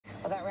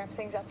wraps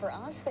things up for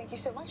us. Thank you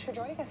so much for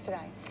joining us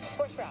today.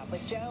 Sports Wrap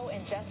with Joe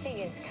and Jesse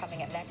is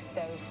coming up next,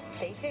 so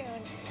stay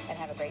tuned and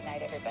have a great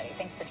night, everybody.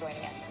 Thanks for joining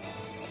us.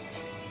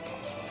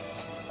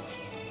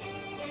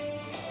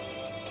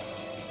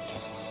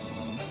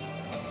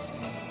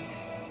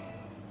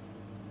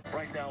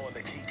 Right now on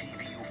the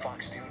KTVU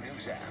Fox 2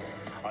 News app,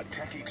 a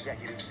tech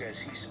executive says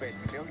he spent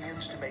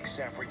millions to make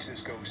San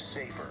Francisco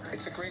safer.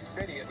 It's a great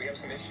city, and we have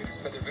some issues,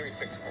 but they're very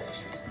fixable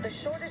issues. The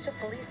shortage of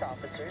police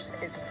officers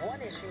is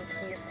one issue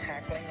he is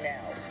tackling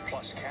now.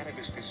 Plus,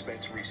 cannabis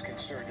dispensaries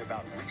concerned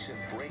about recent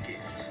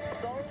break-ins.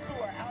 Those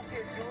who are out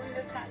there doing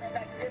this kind of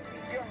activity,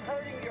 you're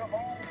hurting your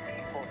own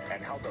people.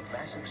 And how the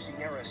massive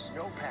Sierra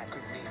snowpack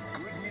could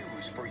mean good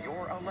news for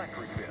your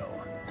electric bill.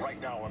 Right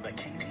now on the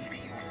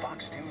KTVU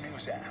Fox 2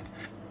 News app.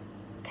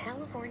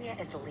 California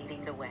is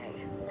leading the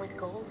way with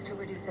goals to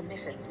reduce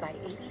emissions by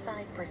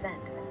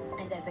 85%.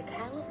 And as a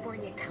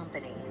California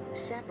company,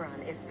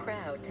 Chevron is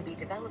proud to be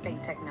developing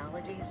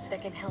technologies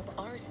that can help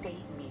our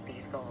state meet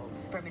these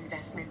goals. From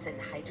investments in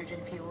hydrogen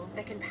fuel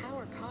that can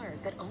power cars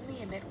that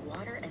only emit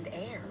water and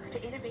air,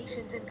 to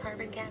innovations in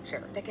carbon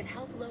capture that can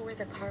help lower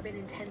the carbon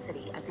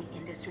intensity of the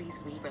industries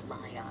we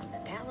rely on.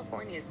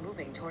 California is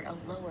moving toward a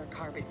lower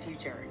carbon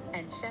future,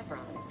 and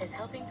Chevron is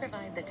helping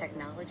provide the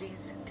technologies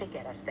to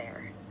get us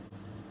there.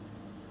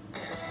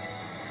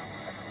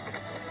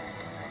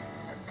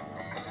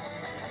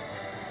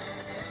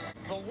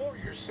 The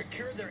Warriors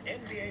secure their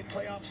NBA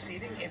playoff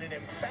seeding in an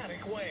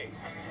emphatic way.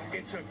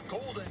 It's a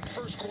golden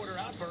first quarter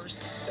outburst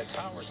that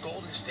powers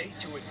Golden State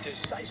to a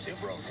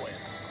decisive road win.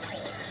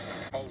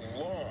 A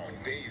long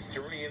day's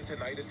journey in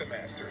tonight at the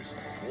Masters.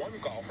 One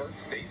golfer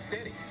stays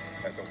steady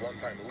as a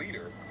one-time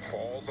leader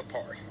falls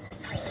apart.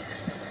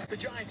 The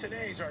Giants and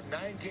A's are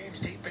 9 games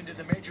deep into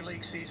the Major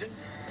League season.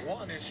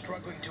 One is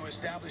struggling to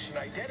establish an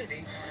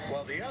identity,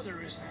 while the other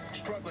is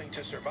struggling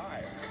to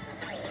survive.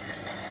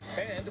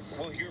 And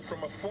we'll hear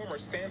from a former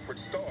Stanford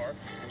star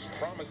who's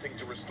promising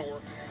to restore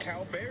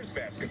Cal Bears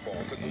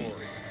basketball to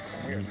glory.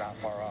 We are not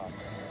far off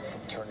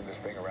from turning this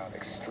thing around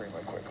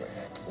extremely quickly.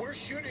 We're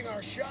shooting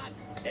our shot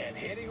and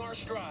hitting our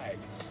stride.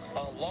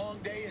 A long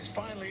day is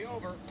finally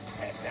over,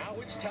 and now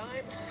it's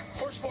time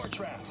for Sports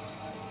Wrap.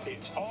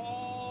 It's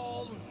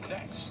all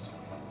next.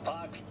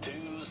 Fox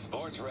 2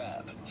 Sports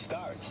Wrap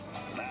starts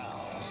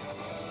now.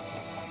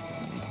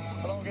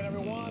 Hello again,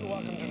 everyone.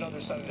 Welcome to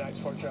another Sunday Night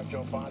Sports Wrap.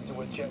 Joe Fonsa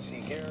with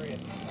Jesse Gary.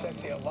 And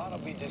Jesse, a lot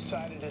will be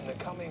decided in the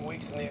coming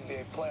weeks in the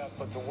NBA playoffs,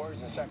 but the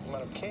Warriors and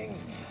Sacramento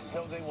Kings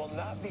know they will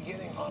not be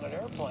getting on an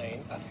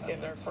airplane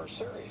in their first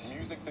series.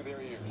 Music to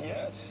their ears.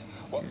 Yes.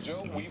 Well,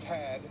 Joe, we've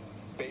had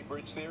Bay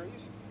Bridge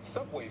Series,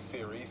 Subway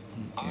Series,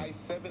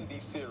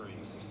 I-70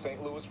 Series,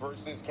 St. Louis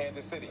versus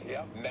Kansas City.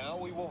 Yep. Now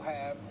we will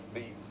have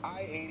the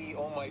I-80,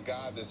 oh my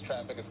God, this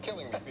traffic is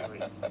killing me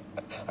series.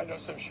 I know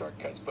some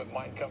shortcuts, but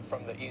mine come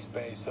from the East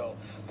Bay, so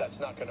that's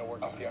not going to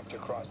work if you have to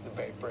cross the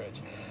Bay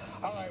Bridge.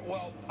 All right,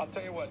 well, I'll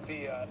tell you what,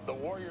 the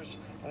Warriors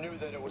knew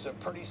that it was a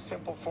pretty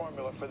simple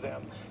formula for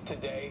them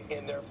today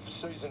in their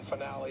season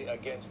finale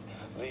against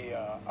the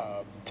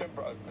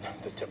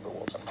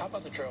Timberwolves. How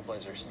about the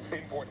Trailblazers?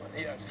 In Portland.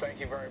 Yes, thank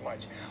you very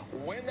much.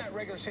 Win that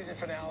regular season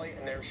finale,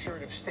 and they're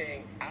assured of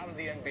staying out of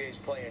the NBA's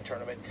play-in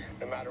tournament,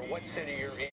 no matter what city you're in.